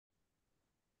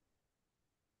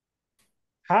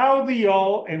Howdy,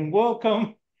 y'all, and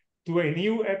welcome to a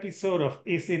new episode of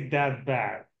Is It That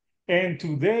Bad? And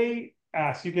today,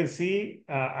 as you can see,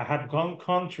 I have gone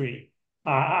country.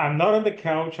 I'm not on the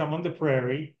couch, I'm on the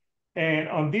prairie. And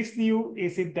on this new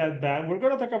Is It That Bad? We're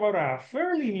going to talk about a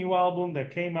fairly new album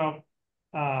that came out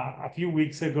a few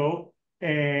weeks ago.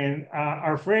 And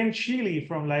our friend Chili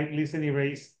from Live Listen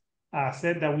Erase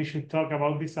said that we should talk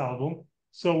about this album.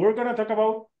 So we're going to talk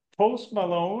about Post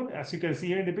Malone, as you can see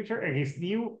here in the picture, and his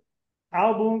new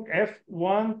album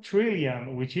F-1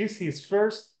 Trillion, which is his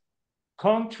first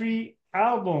country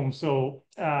album. So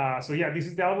yeah, this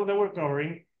is the album that we're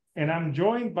covering, and I'm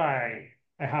joined by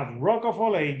I have Rock of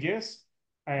All Ages,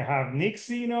 I have Nick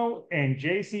Zeno, and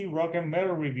JC Rock and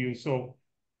Metal Review. So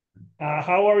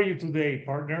how are you today,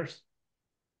 partners?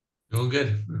 Doing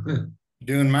good.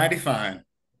 Doing mighty fine.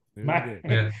 My,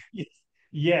 Yeah.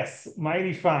 yes,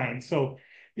 mighty fine. So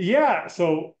yeah,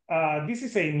 so this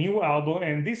is a new album,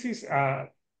 and this is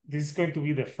going to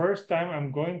be the first time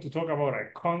I'm going to talk about a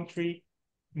country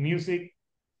music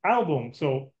album.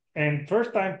 So and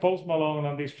first time Post Malone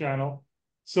on this channel.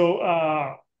 So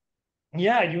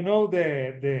yeah, you know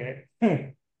the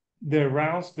the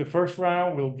rounds. The first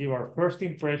round we'll give our first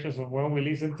impressions of when we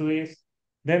listen to this.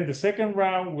 Then the second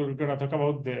round we're gonna talk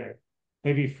about the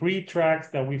maybe three tracks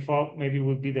that we thought maybe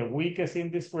would be the weakest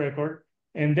in this record.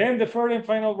 And then the third and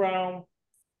final round,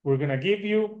 we're gonna give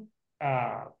you,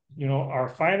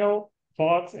 our final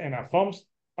thoughts and a thumbs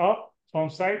up,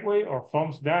 thumbs sideways, or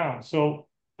thumbs down. So,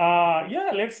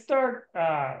 yeah, let's start.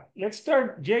 Let's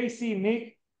start. JC,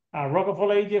 Nick, Rock of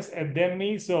All Ages, and then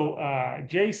me. So,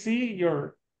 JC,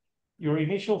 your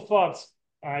initial thoughts,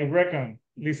 I reckon,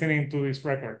 listening to this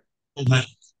record.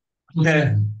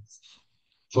 Okay.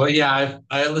 Well, yeah,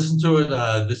 I listened to it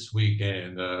this week,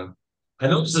 and I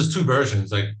noticed there's two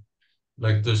versions.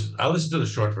 Like there's I listened to the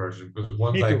short version because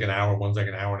one's Me like too. an hour, one's like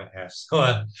an hour and a half.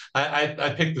 So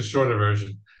I picked the shorter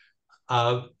version.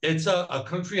 It's a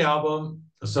country album,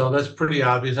 so that's pretty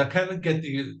obvious. I kind of get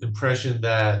the impression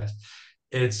that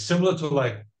it's similar to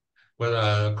like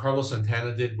what Carlos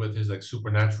Santana did with his like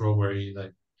Supernatural, where he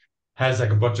like has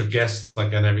like a bunch of guests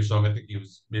like on every song. I think he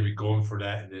was maybe going for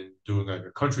that and then doing like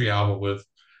a country album with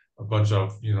a bunch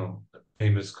of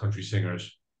famous country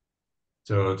singers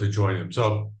to join him.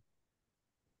 So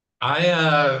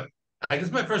I I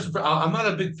guess my first I'm not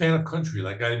a big fan of country.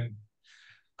 Like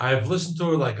I've listened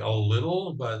to it like a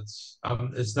little, but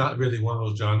it's not really one of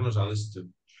those genres I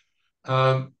listen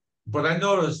to. But I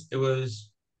noticed it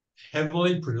was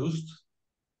heavily produced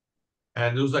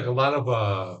and there was like a lot of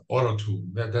auto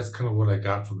tune. That's kind of what I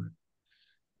got from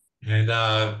it. And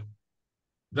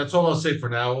that's all I'll say for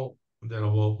now. Then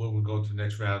when we go to the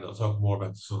next round, I'll talk more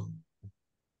about the song.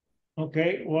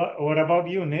 Okay. What about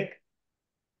you, Nick?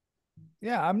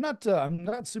 Yeah, I'm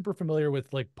not super familiar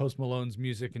with like Post Malone's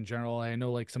music in general. I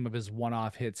know like some of his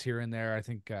one-off hits here and there. I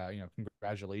think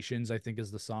Congratulations, I think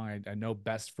is the song I know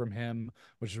best from him,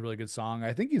 which is a really good song.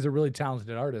 I think he's a really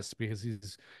talented artist because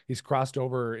he's crossed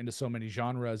over into so many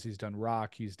genres. He's done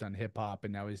rock, he's done hip hop,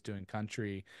 and now he's doing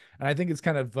country. And I think it's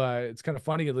kind of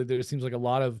funny. Like, there seems like a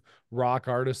lot of rock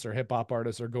artists or hip hop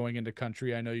artists are going into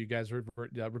country. I know you guys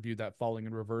reviewed that Falling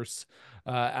in Reverse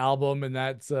album, and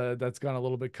that's gone a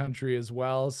little bit country as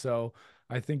well. So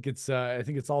I think it's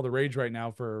all the rage right now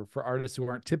for artists who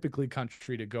aren't typically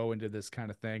country to go into this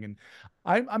kind of thing. And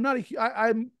I'm not a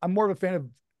I'm more of a fan of,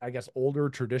 I guess, older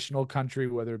traditional country,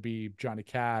 whether it be Johnny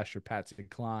Cash or Patsy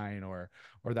Cline or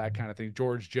that kind of thing,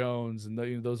 George Jones and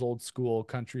those old school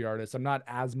country artists. I'm not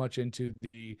as much into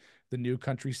the new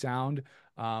country sound.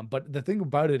 But the thing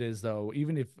about it is, though,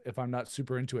 even if I'm not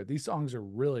super into it, these songs are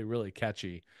really, really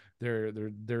catchy.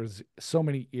 There's so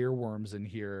many earworms in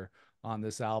here on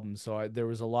this album. So there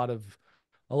was a lot of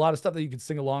stuff that you could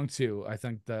sing along to. I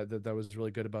think that was really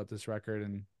good about this record.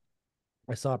 And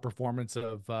I saw a performance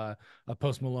of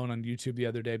Post Malone on YouTube the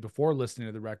other day before listening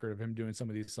to the record of him doing some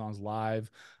of these songs live,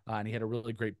 and he had a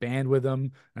really great band with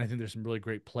him. And I think there's some really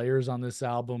great players on this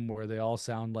album where they all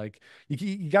sound like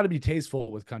you got to be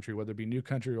tasteful with country, whether it be new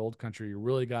country or old country. You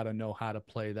really got to know how to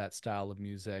play that style of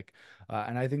music,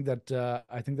 and I think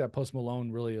that Post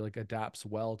Malone really like adapts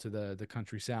well to the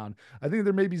country sound. I think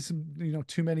there may be some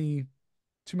too many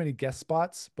guest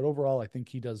spots, but overall, I think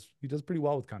he does pretty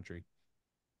well with country.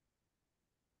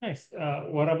 Nice.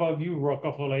 What about you, Rock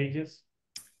of All Ages?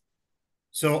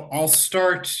 So I'll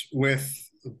start with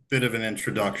a bit of an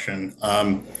introduction.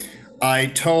 I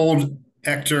told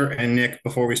Hector and Nick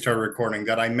before we started recording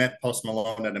that I met Post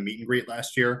Malone at a meet and greet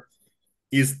last year.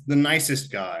 He's the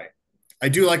nicest guy. I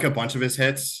do like a bunch of his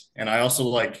hits, and I also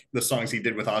like the songs he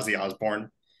did with Ozzy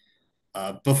Osbourne.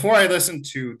 Before I listened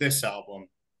to this album,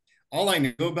 all I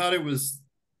knew about it was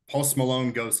Post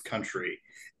Malone goes country.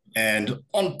 And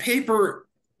on paper,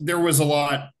 there was a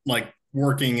lot like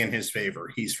working in his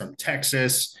favor. He's from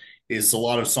Texas, is a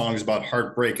lot of songs about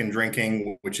heartbreak and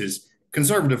drinking, which is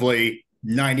conservatively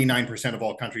 99% of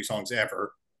all country songs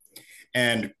ever.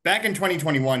 And back in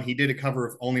 2021, he did a cover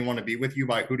of Only Want to Be With You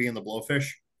by Hootie and the Blowfish,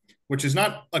 which is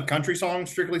not a country song,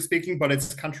 strictly speaking, but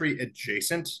it's country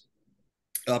adjacent.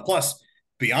 Plus,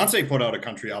 Beyonce put out a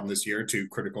country album this year to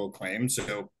critical acclaim.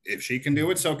 So if she can do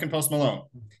it, so can Post Malone.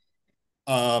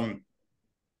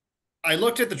 I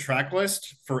looked at the track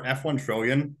list for F1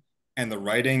 Trillion and the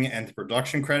writing and the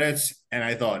production credits, and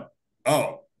I thought,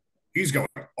 oh, he's going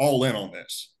all in on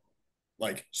this.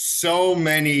 Like so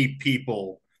many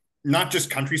people, not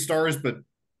just country stars, but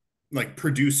like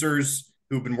producers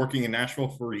who've been working in Nashville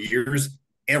for years,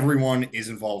 everyone is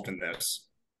involved in this.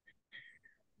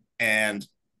 And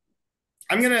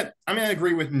I'm gonna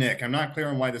agree with Nick. I'm not clear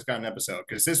on why this got an episode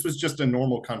because this was just a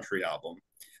normal country album.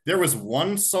 There was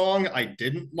one song I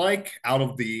didn't like out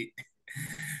of the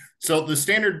so the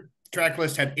standard track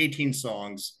list had 18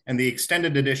 songs and the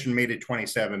extended edition made it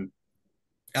 27.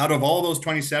 Out of all those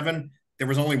 27, there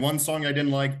was only one song I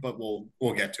didn't like, but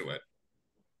we'll get to it.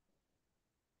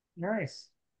 Nice.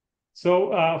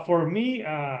 So for me,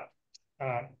 I'm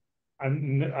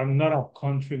not a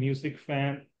country music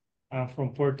fan. I'm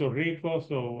from Puerto Rico,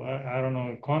 so I don't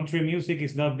know. Country music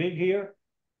is not big here.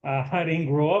 I didn't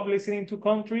grow up listening to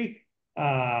country,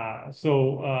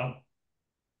 so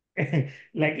like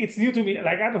it's new to me.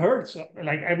 Like I've heard,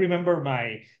 like I remember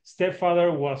my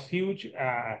stepfather was huge.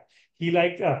 He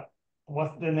liked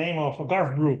what's the name of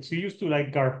Garth Brooks? He used to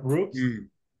like Garth Brooks.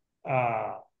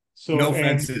 So No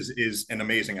Fences is an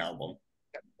amazing album.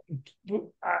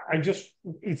 I just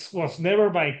it was never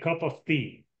my cup of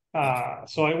tea.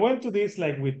 So I went to this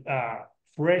like with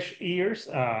fresh ears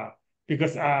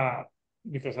because I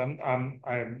never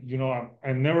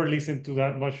listened to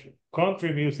that much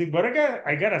country music, but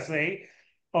I gotta say,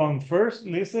 on first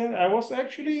listen, I was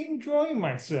actually enjoying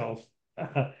myself.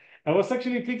 I was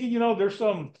actually thinking, there's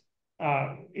some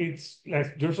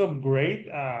there's some great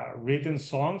written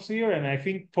songs here, and I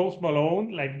think Post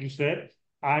Malone, like you said,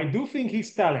 I do think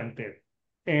he's talented,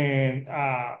 and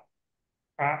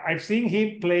I've seen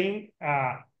him playing.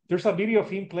 There's a video of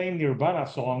him playing Nirvana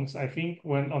songs, I think,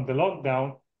 when on the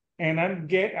lockdown. And I'm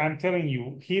telling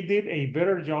you, he did a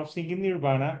better job singing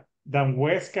Nirvana than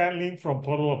Wes Scantlin from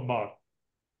Puddle of Mud.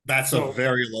 That's a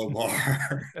very low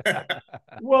bar.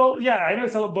 Well, yeah, I know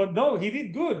it's a lot, but no, he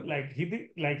did good.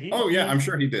 I'm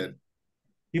sure he did.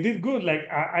 He did good. Like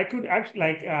I could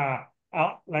actually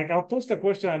I'll post a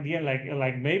question at the end,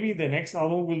 like maybe the next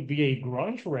album will be a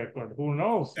grunge record. Who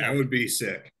knows? That would be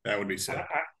sick.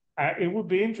 It would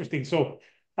be interesting. So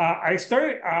I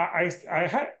started.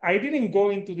 I didn't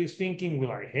go into this thinking,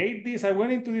 will I hate this? I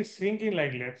went into this thinking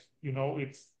like, it's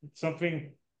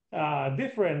something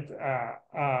different.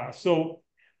 So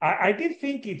I did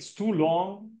think it's too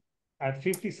long at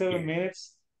 57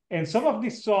 minutes, and some of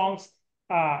these songs.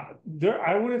 I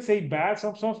wouldn't say bad,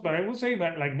 some songs, but I would say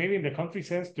that like maybe in the country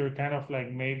sense, they're kind of like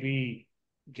maybe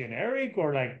generic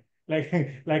or like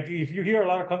if you hear a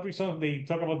lot of country songs, they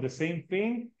talk about the same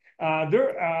thing.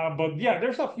 But yeah,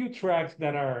 there's a few tracks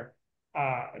that are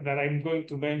that I'm going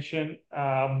to mention.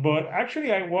 But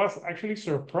actually, I was actually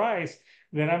surprised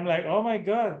that I'm like, oh my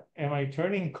God, am I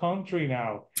turning country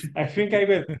now? I think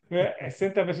I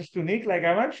sent a message to Nick, like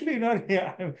I'm actually not.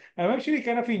 Yeah, I'm actually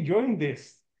kind of enjoying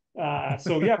this.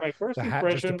 So yeah, my first the hat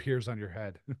impression just appears on your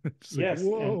head. Yes.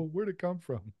 Like, whoa, where'd it come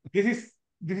from? This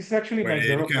is actually my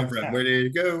girlfriend's hat. Where did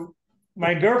it go?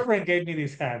 My girlfriend gave me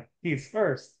this hat. It's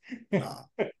hers. Nice.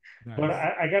 But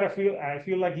I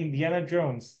feel like Indiana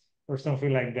Jones or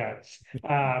something like that.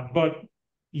 But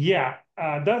yeah,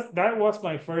 that was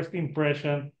my first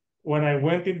impression when I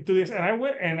went into this,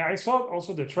 and I saw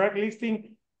also the track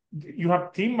listing. You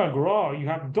have Tim McGraw, you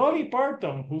have Dolly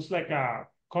Parton, who's like a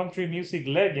country music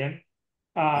legend.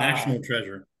 National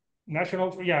treasure.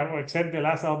 Except the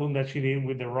last album that she did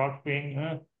with the rock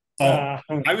thing.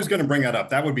 I was going to bring that up.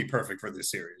 That would be perfect for this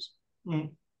series.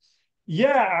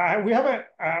 Yeah, we haven't.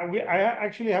 I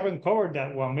actually haven't covered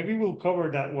that one. Maybe we'll cover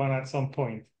that one at some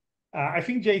point. I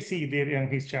think JC did on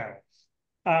his channel.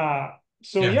 I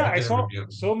saw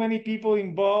so many people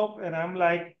involved, and I'm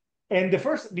like, and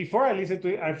before I listened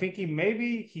to it, I'm thinking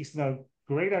maybe he's not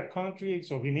great at country,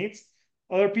 so he needs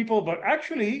other people. But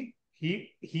actually,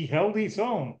 he held his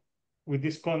own with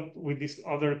this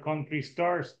other country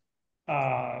stars.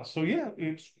 So yeah,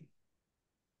 it's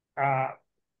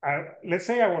let's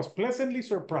say I was pleasantly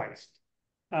surprised.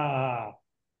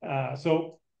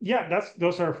 So yeah,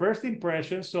 those are first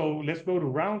impressions. So let's go to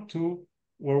round two,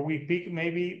 where we pick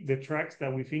maybe the tracks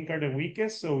that we think are the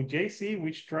weakest. So JC,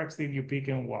 which tracks did you pick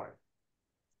and why?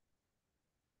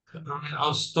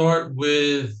 I'll start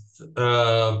with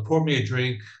Pour Me a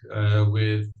Drink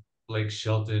with Blake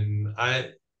Shelton.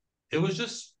 It was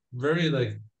just very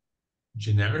like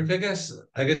generic, I guess.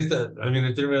 I guess that I mean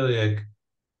it didn't really like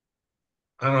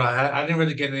I don't know, I didn't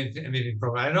really get anything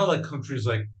from it. I know like countries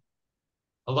like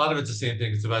a lot of it's the same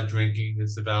thing. It's about drinking,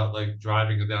 it's about like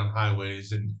driving down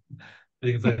highways and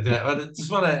things like that. But this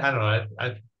one I don't know,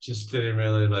 I just didn't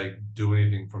really like do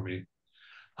anything for me.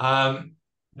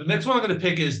 The next one I'm going to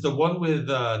pick is the one with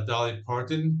Dolly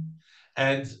Parton,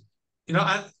 and you know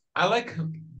I like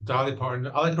Dolly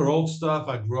Parton. I like her old stuff.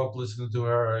 I grew up listening to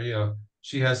her. You know,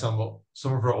 she has some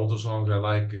of her older songs I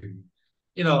like, and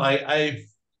you know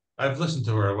I've listened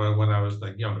to her when I was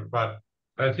like younger. But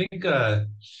I think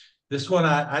this one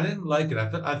I didn't like it.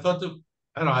 I thought that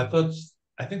I don't know.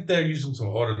 I think they're using some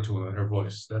auto tune in her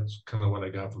voice. That's kind of what I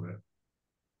got from it.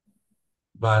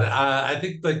 But I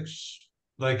think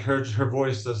like her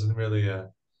voice doesn't really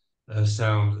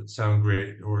sound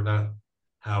great or not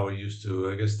how it used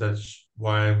to. I guess that's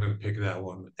why I'm going to pick that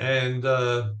one. And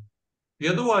the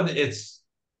other one, it's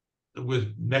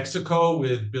with Mexico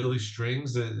with Billy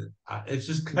Strings. It's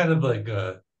just kind of like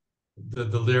the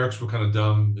lyrics were kind of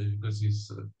dumb because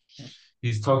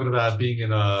he's talking about being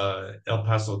in El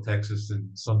Paso, Texas, and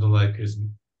something like his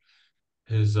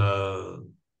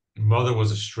mother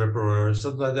was a stripper or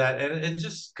something like that, and it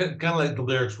just kind of like the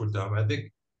lyrics were dumb. I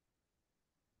think,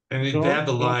 and they have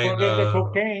the Don't line, forget the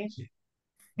cocaine.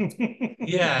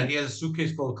 yeah, he has a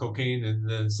suitcase full of cocaine and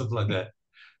then something like that,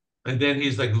 and then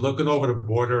he's like looking over the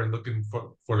border and looking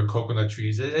for the coconut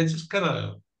trees. It's just kind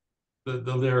of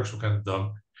the lyrics were kind of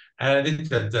dumb, and I think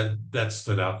that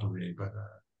stood out for me. But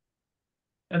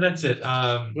and that's it.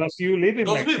 Plus, you live in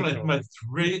Those would be Mexico. my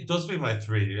three. Those would be my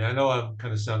three. I know I'm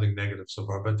kind of sounding negative so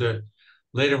far, but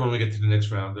later when we get to the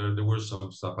next round, there were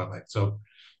some stuff I liked. So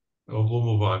we'll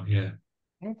move on. Yeah.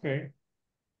 Okay,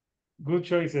 good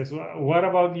choices. What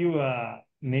about you,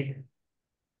 Nick?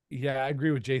 Yeah, I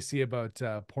agree with JC about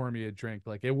Pour Me a Drink.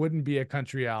 Like, it wouldn't be a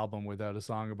country album without a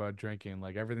song about drinking.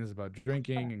 Like, everything's about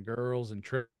drinking and girls and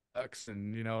trucks,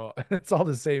 and it's all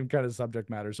the same kind of subject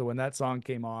matter. So when that song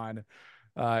came on,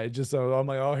 it just so I'm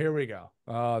like, oh, here we go.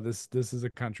 Oh, this is a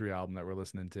country album that we're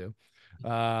listening to.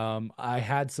 I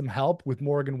had some help with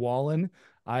Morgan Wallen.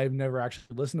 I've never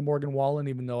actually listened to Morgan Wallen,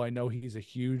 even though I know he's a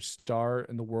huge star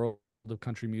in the world of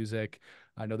country music.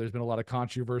 I know there's been a lot of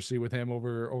controversy with him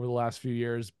over the last few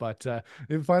years, but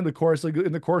you find the chorus, like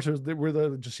in the chorus, they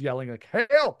were just yelling like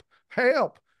 "Help!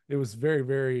 Help!" It was very,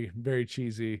 very, very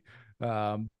cheesy.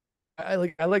 Um, I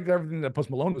liked everything that Post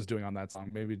Malone was doing on that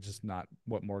song. Maybe just not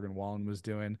what Morgan Wallen was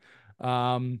doing.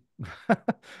 Um,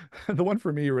 the one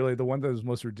for me, really, the one that was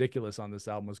most ridiculous on this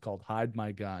album was called "Hide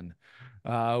My Gun,"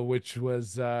 which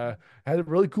was had a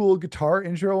really cool guitar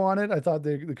intro on it. I thought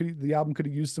the album could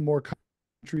have used some more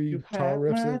country You guitar had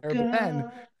riffs in my there, but then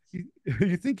gun.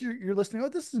 you think you're listening. Oh,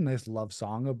 this is a nice love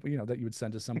song, that you would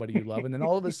send to somebody you love, and then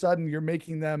all of a sudden you're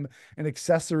making them an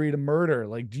accessory to murder.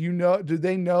 Like, do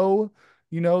they know,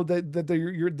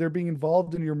 that they're being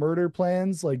involved in your murder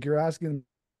plans? Like, you're asking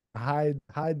hide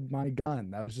my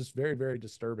gun. That was just very, very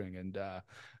disturbing, and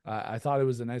I thought it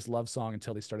was a nice love song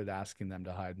until they started asking them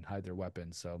to hide their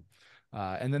weapons. So,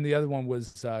 and then the other one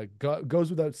was Goes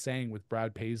Without Saying with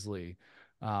Brad Paisley.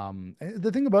 And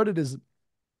the thing about it is,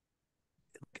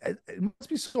 it must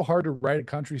be so hard to write a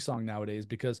country song nowadays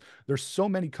because there's so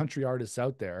many country artists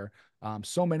out there.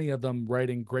 So many of them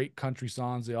writing great country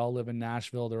songs. They all live in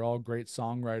Nashville. They're all great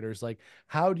songwriters. Like,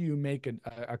 how do you make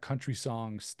a country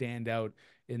song stand out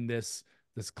in this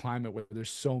climate where there's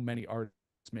so many artists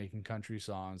making country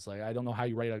songs? Like, I don't know how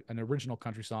you write an original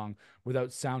country song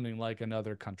without sounding like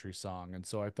another country song. And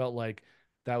so I felt like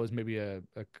that was maybe a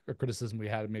criticism we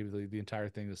had, maybe the entire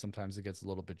thing, that sometimes it gets a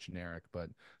little bit generic, but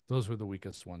those were the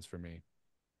weakest ones for me.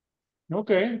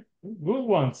 Okay, good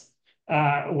ones.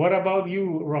 What about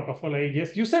you, Rockefeller?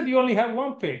 Yes, you said you only had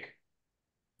one pick.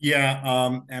 Yeah,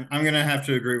 and I'm gonna have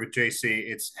to agree with JC.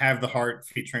 It's "Have the Heart"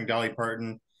 featuring Dolly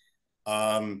Parton.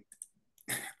 Um,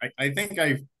 I think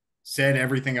I've said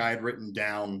everything I had written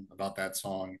down about that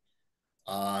song.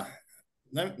 Uh,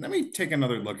 let me take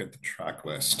another look at the track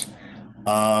list.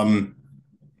 Um,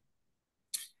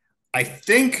 I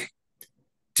think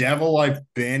 "Devil I've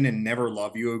Been" and "Never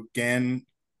Love You Again"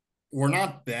 were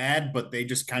not bad, but they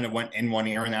just kind of went in one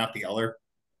ear and out the other.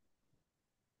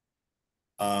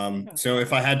 So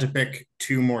if I had to pick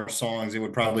two more songs, it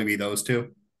would probably be those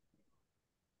two.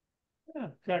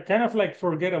 Yeah, kind of like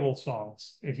forgettable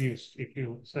songs, if you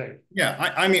say.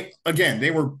 Yeah, I mean, again,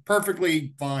 they were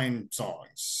perfectly fine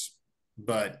songs,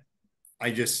 but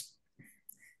I just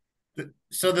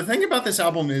so the thing about this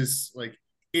album is like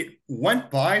it went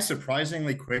by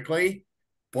surprisingly quickly,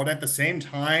 but at the same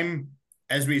time,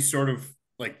 as we sort of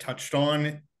like touched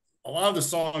on, a lot of the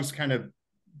songs kind of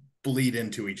bleed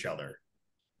into each other.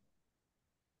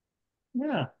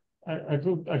 Yeah, I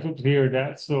could hear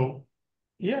that. So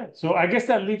yeah, so I guess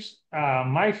that leaves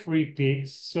my free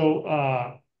picks. So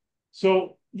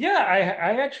yeah,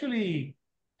 I actually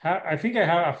have I think I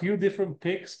have a few different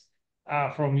picks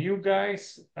from you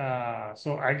guys.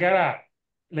 So I gotta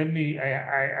let me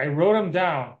I wrote them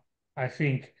down, I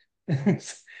think.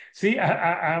 See,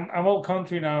 I'm all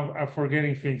country now. I'm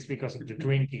forgetting things because of the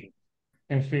drinking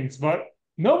and things, but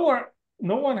no one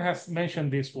no one has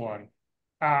mentioned this one.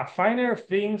 Finer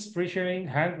Things featuring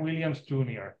Hank Williams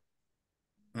Jr.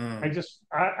 Mm.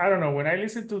 I don't know when I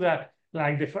listened to that,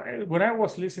 like when I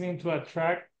was listening to a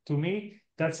track, to me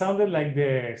that sounded like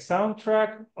the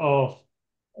soundtrack of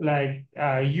like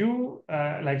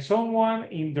someone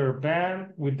in their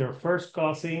band with their first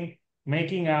cousin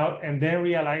making out and then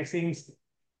realizing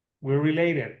we're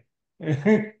related.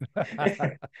 And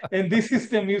this is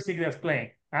the music that's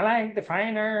playing. I like the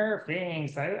finer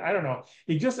things. I don't know.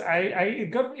 It just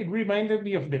it reminded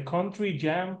me of the country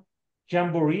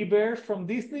jamboree bears from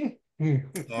Disney.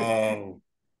 Oh,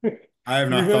 I have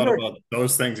not thought Remember? about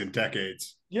those things in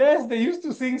decades. Yes, they used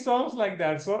to sing songs like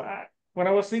that. So when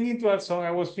I was singing to that song,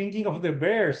 I was thinking of the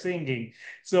bear singing.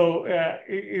 So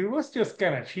it was just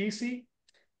kind of cheesy.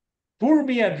 Pour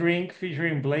Me a Drink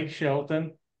featuring Blake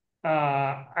Shelton.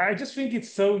 I just think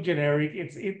it's so generic.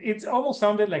 It's almost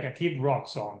sounded like a Kid Rock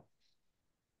song.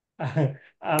 A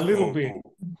little bit.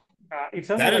 Oh, It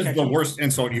sounded that like is a the Kid. worst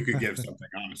insult you could give something,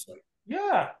 honestly.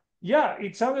 Yeah, yeah.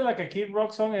 It sounded like a Kid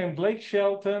Rock song. And Blake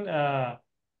Shelton. I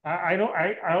know.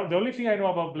 The only thing I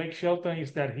know about Blake Shelton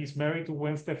is that he's married to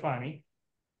Gwen Stefani.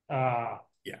 Uh,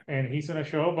 Yeah. and he's on a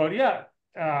show. But yeah,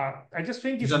 I just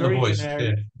think He's it's on The very Voice.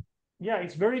 generic. Yeah,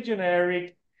 it's very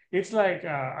generic. It's like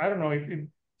I don't know.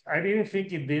 I didn't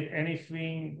think it did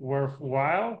anything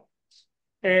worthwhile.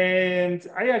 And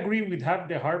I agree with "Have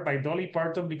the Heart" by Dolly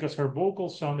Parton because her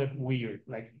vocals sounded weird.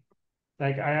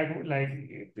 It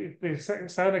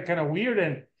sounded kind of weird.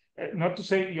 And not to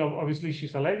say, obviously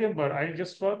she's a legend, but I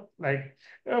just thought like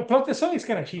plus the song is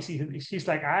kind of cheesy. She's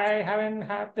like, "I haven't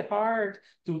had the heart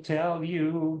to tell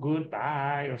you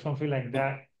goodbye" or something like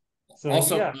that. So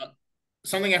Also, yeah.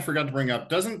 something I forgot to bring up,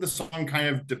 doesn't the song kind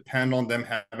of depend on them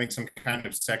having some kind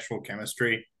of sexual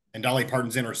chemistry? And Dolly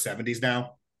Parton's in her 70s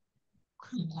now.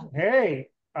 Hey,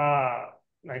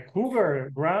 like Cougar, I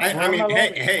mean, Grandma hey, Love.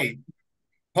 hey,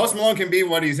 Post Malone can be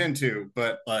what he's into,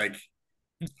 but like,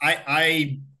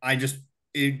 I just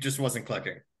it just wasn't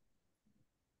clicking.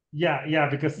 Yeah, yeah,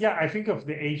 because yeah, I think of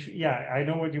the age. Yeah, I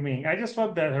know what you mean. I just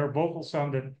thought that her vocal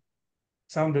sounded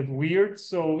weird.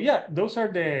 So yeah, those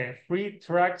are the three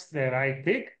tracks that I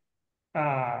picked.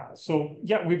 So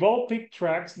yeah, we've all picked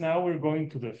tracks. Now we're going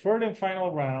to the third and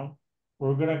final round.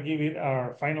 We're gonna give it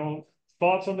our final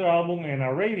thoughts on the album and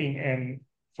our rating. And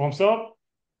thumbs up,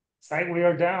 sideways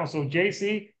or down. So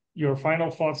JC, your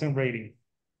final thoughts and rating.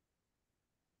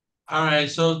 All right,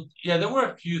 so yeah, there were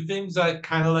a few things I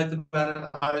kind of liked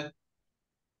about it.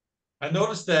 I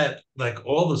noticed that like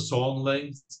all the song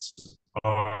lengths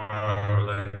are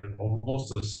like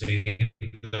almost the same.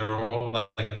 They're all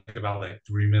like about like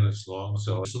 3 minutes long.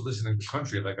 So listening to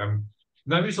country, like I'm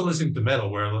not used to listening to metal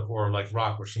where or like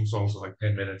rock where some songs are like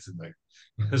 10 minutes and like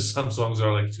some songs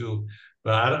are like two.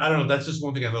 But I don't know. That's just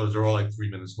one thing I noticed. They're all like 3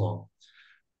 minutes long.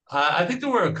 I think there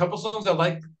were a couple songs I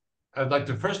liked. I liked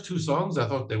the first two songs. I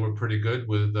thought they were pretty good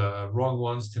with Wrong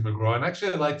Ones, Tim McGraw. And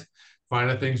actually, I liked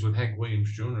Finer Things with Hank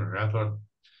Williams Jr. I thought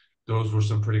those were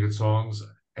some pretty good songs.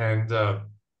 And there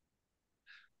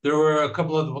were a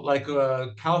couple of like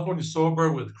California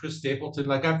Sober with Chris Stapleton.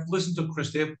 Like I've listened to Chris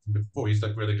Stapleton before. He's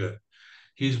like really good.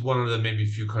 He's one of the maybe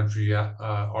few country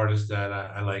artists that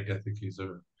I like. I think he's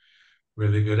a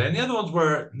really good. And the other ones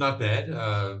were not bad.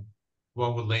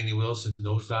 One with Lainey Wilson,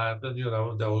 No Side, you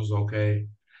know, that was okay.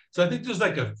 So I think there's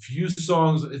like a few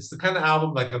songs. It's the kind of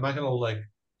album like I'm not gonna like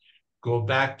go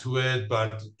back to it,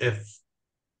 but if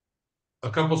a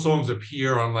couple songs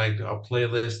appear on like a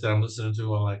playlist that I'm listening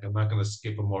to, I'm not gonna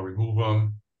skip them or remove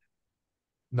them.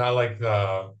 Not like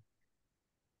the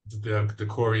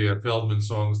Corey Feldman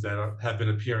songs that have been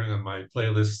appearing on my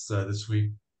playlists this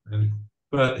week. And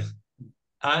but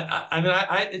I mean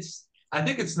I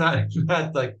think it's not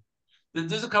not like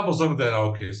there's a couple songs that are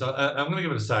okay. So I'm gonna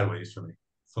give it a sideways for me.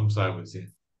 Some sideways, yeah.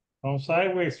 On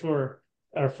sideways for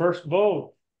our first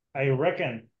vote, I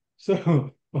reckon.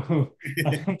 So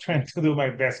I'm trying to do my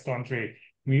best country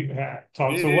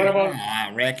talk. So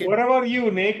I reckon. what about you,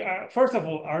 Nick? First of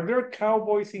all, are there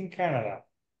cowboys in Canada?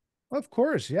 Of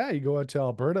course, yeah. You go out to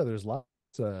Alberta, there's lots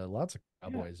of Yeah,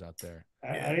 cowboys out there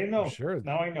I didn't for know. sure.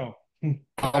 Now I know.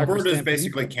 Alberta is Stampede.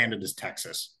 basically Canada's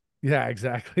Texas. Yeah,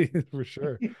 exactly, for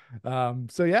sure.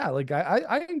 So yeah, like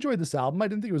I enjoyed this album. I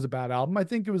didn't think it was a bad album. I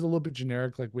think it was a little bit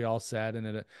generic, like we all said,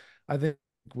 and I think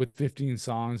with 15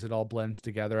 songs, it all blends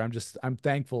together. I'm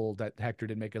thankful that Hector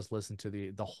did make us listen to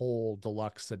the whole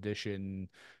deluxe edition,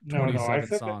 No, I 27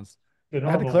 said songs. the I had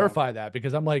to normal one. clarify that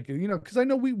because I'm like, because I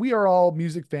know we are all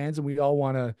music fans and we all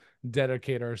want to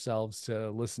dedicate ourselves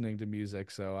to listening to music.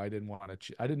 So I didn't want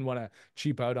to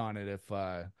cheap out on it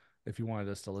if you wanted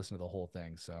us to listen to the whole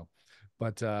thing. So,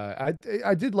 but I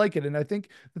did like it, and I think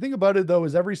the thing about it though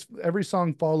is every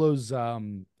song follows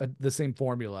the same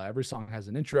formula. Every song has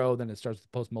an intro, then it starts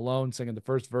with Post Malone singing the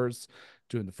first verse,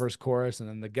 doing the first chorus, and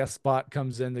then the guest spot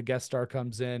comes in, the guest star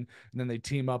comes in, and then they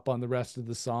team up on the rest of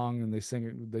the song and they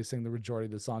sing the majority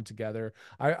of the song together.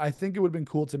 I think it would have been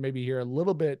cool to maybe hear a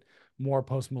little bit more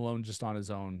Post Malone just on his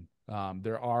own.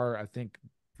 There are, I think,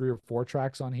 3 or 4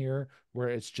 tracks on here where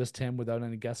it's just him without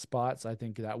any guest spots. I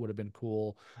think that would have been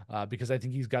cool because I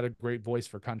think he's got a great voice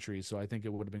for country. So I think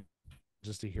it would have been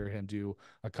just to hear him do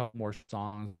a couple more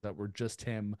songs that were just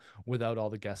him without all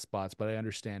the guest spots. But I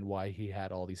understand why he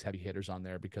had all these heavy hitters on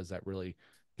there because that really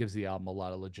gives the album a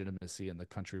lot of legitimacy in the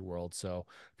country world. So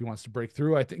if he wants to break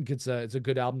through, I think it's a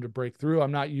good album to break through.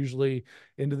 I'm not usually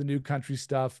into the new country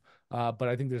stuff, but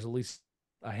I think there's at least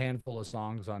a handful of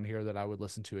songs on here that I would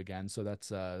listen to again. So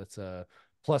that's a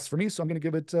plus for me. So I'm going to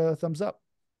give it a thumbs up.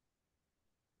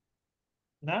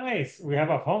 Nice. We have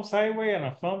a thumbs sideways and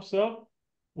a thumbs up.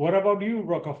 What about you,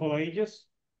 Rockefeller Ages?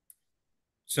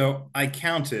 So I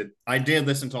counted. I did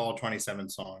listen to all 27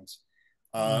 songs.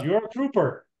 You're a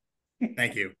trooper.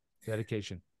 Thank you.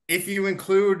 Dedication. If you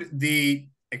include the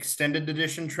extended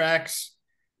edition tracks,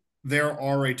 there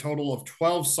are a total of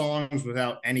 12 songs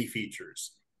without any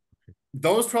features.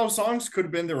 Those 12 songs could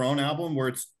have been their own album where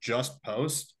it's just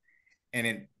Post, and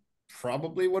it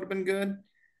probably would have been good.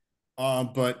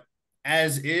 But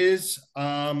as is,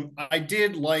 I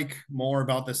did like more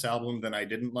about this album than I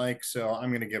didn't like, so I'm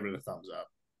going to give it a thumbs up.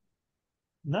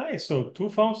 Nice. So 2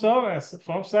 thumbs up and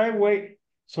thumbs sideways.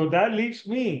 So that leaves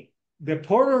me, the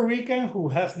Puerto Rican who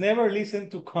has never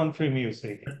listened to country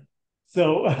music.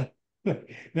 So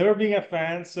never been a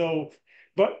fan. So,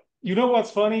 but you know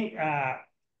what's funny?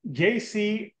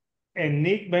 JC and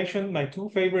Nick mentioned my 2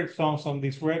 favorite songs on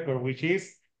this record, which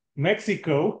is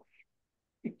Mexico,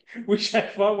 which I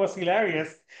thought was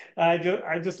hilarious. I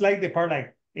just like the part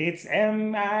like it's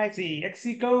MIC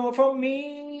Mexico for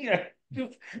me.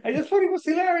 I just thought it was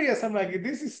hilarious. I'm like,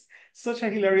 this is such a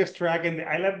hilarious track, and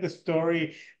I love the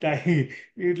story that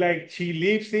like she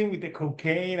leaves him with the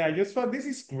cocaine. I just thought this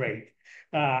is great.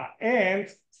 And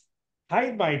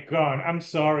Hide My Gun. I'm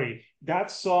sorry,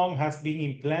 that song has been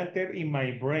implanted in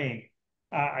my brain.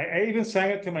 I even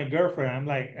sang it to my girlfriend. I'm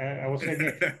like, I was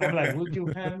saying, I'm like, would you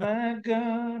have my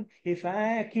gun if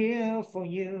I kill for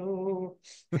you?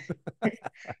 And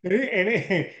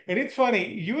it's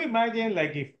funny. You imagine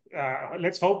like if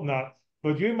let's hope not,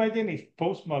 but you imagine if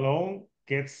Post Malone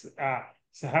gets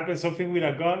happens something with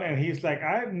a gun, and he's like,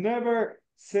 I've never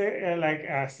said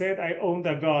I owned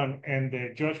a gun, and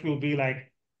the judge will be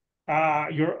like,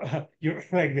 you're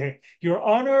like your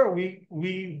honor,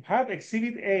 we have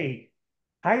Exhibit A.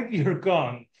 Hide your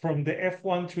gun from the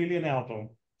F-1 Trillion album.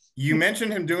 You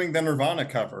mentioned him doing the Nirvana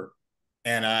cover,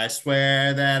 and I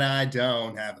swear that I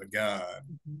don't have a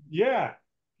gun. Yeah,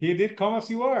 he did Come As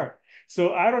You Are.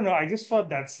 So I don't know. I just thought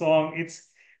that song,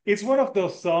 it's one of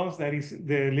those songs that is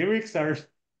the lyrics are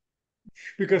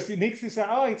because Nick says,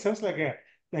 oh, it sounds like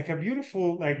a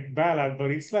beautiful like ballad,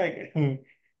 but it's like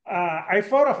I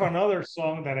thought of another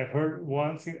song that I heard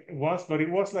once, but it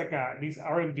was like this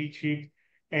R&B chick,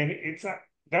 and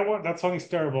that song is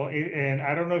terrible. And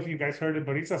I don't know if you guys heard it,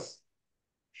 but it's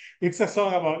a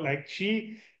song about like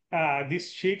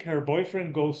this chick, her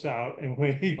boyfriend goes out, and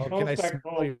when he Oh, can I comes back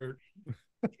smell home, your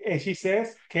and she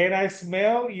says, "Can I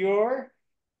smell your?"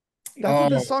 That's what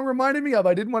this Oh, song reminded me of.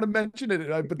 I didn't want to mention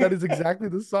it, but that is exactly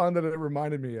the song that it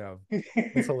reminded me of.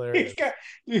 That's hilarious.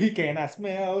 Can I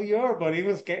smell your? But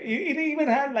it even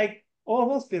had like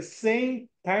almost the same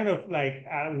kind of like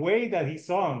way that he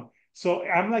sung. So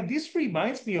I'm like, this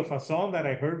reminds me of a song that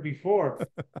I heard before,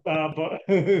 but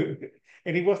and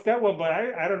it was that one. But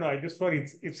I don't know. I just thought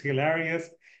it's hilarious.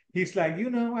 He's like,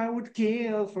 I would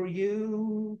kill for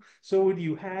you. So would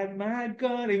you had my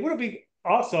gun? It would have been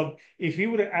awesome if he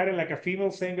would have added like a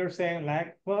female singer saying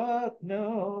like, "What?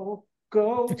 No,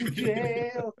 go to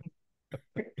jail."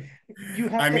 You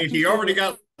have I to mean, he keep already it.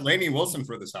 got Lainey Wilson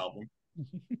for this album.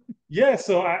 Yeah,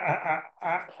 so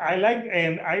I like,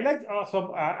 and I like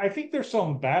some. I think there's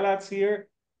some ballads here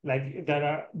like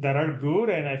that are good,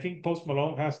 and I think Post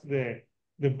Malone has the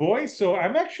voice. So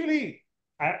I'm actually,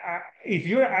 if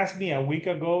you asked me a week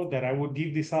ago that I would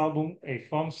give this album a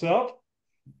thumbs up,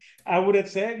 I would have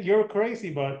said you're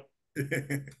crazy, but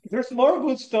there's more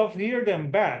good stuff here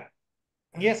than bad.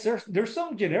 Yes, there's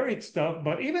some generic stuff,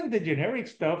 but even the generic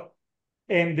stuff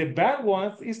and the bad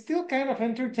ones is still kind of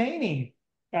entertaining.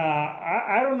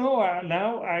 I don't know.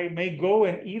 Now I may go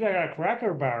and eat at a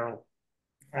Cracker Barrel.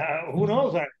 Who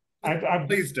knows?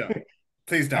 Please don't.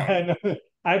 Please don't.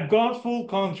 I've gone full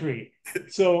country.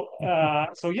 So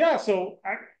yeah. So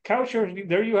Couchers,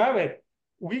 there you have it.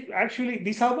 We actually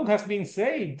this album has been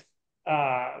saved.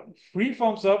 Three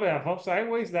thumbs up and a thumb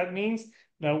sideways. That means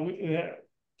that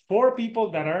four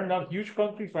people that are not huge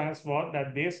country fans thought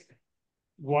that this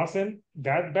wasn't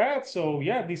that bad. So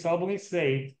yeah, this album is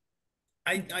saved.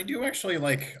 I do actually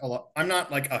like a lot. I'm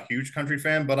not like a huge country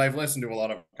fan, but I've listened to a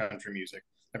lot of country music.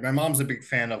 Like my mom's a big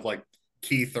fan of like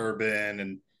Keith Urban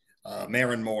and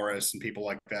Maren Morris and people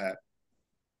like that.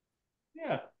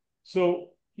 Yeah.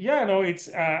 So yeah, no, it's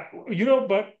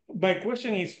but my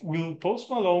question is, will Post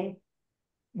Malone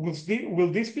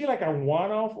will this be like a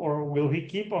one-off, or will he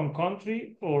keep on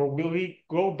country, or will he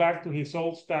go back to his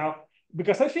old style?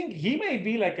 Because I think he may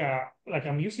be like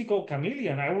a musical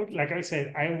chameleon. Like I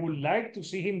said, I would like to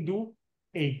see him do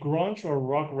a grunge or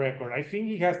rock record. I think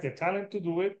he has the talent to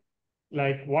do it.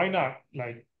 Like, why not?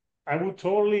 Like, I would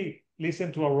totally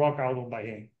listen to a rock album by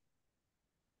him.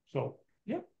 So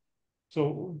yeah.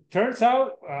 So turns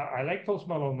out I like Post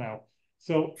Malone now.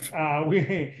 So I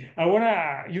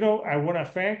wanna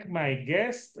thank my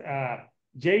guest,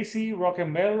 JC Rock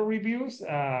and Metal Reviews.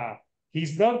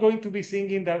 He's not going to be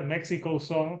singing that Mexico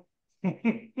song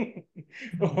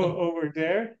over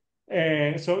there.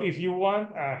 And so if you want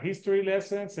history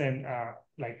lessons and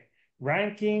like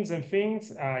rankings and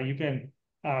things, you can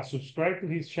subscribe to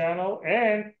his channel.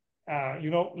 And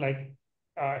like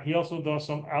he also does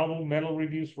some album metal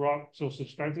reviews, rock. So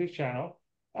subscribe to his channel.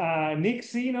 Nick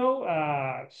Zeno,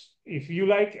 if you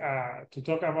like to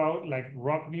talk about like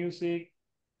rock music,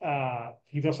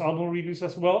 he does album reviews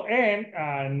as well.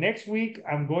 And next week,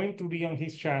 I'm going to be on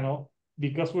his channel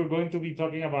because we're going to be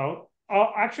talking about.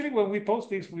 Actually, when we post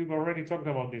this, we've already talked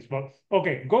about this. But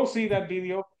okay, go see that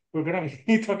video. We're going to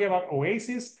be talking about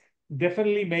Oasis.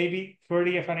 Definitely, maybe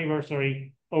 30th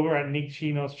anniversary over at Nick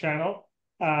Chino's channel.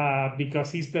 Because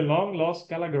he's the long lost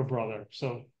Gallagher brother.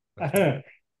 So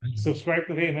subscribe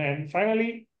to him. And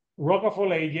finally, Rock of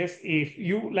All Ages. If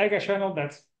you like a channel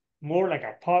that's more like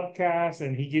a podcast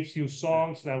and he gives you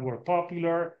songs that were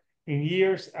popular in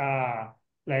years,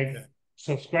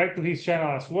 subscribe to his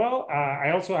channel as well. I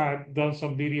also have done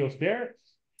some videos there.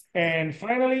 And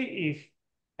finally,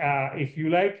 if you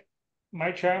like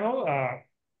my channel,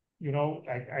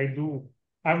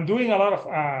 I'm doing a lot of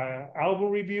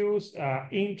album reviews,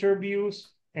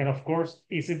 interviews, and of course,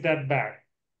 Is It That Bad?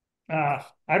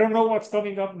 I don't know what's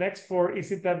coming up next for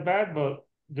Is It That Bad, but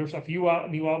there's a few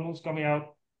new albums coming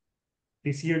out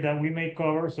this year that we may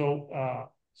cover.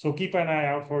 So keep an eye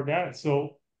out for that.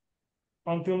 So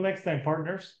until next time,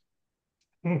 partners,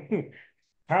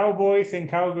 cowboys and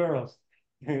cowgirls.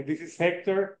 This is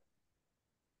Hector,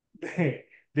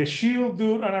 the shield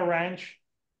dude on a ranch,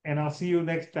 and I'll see you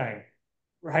next time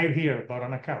right here, but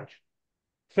on a couch.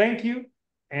 Thank you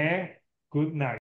and good night.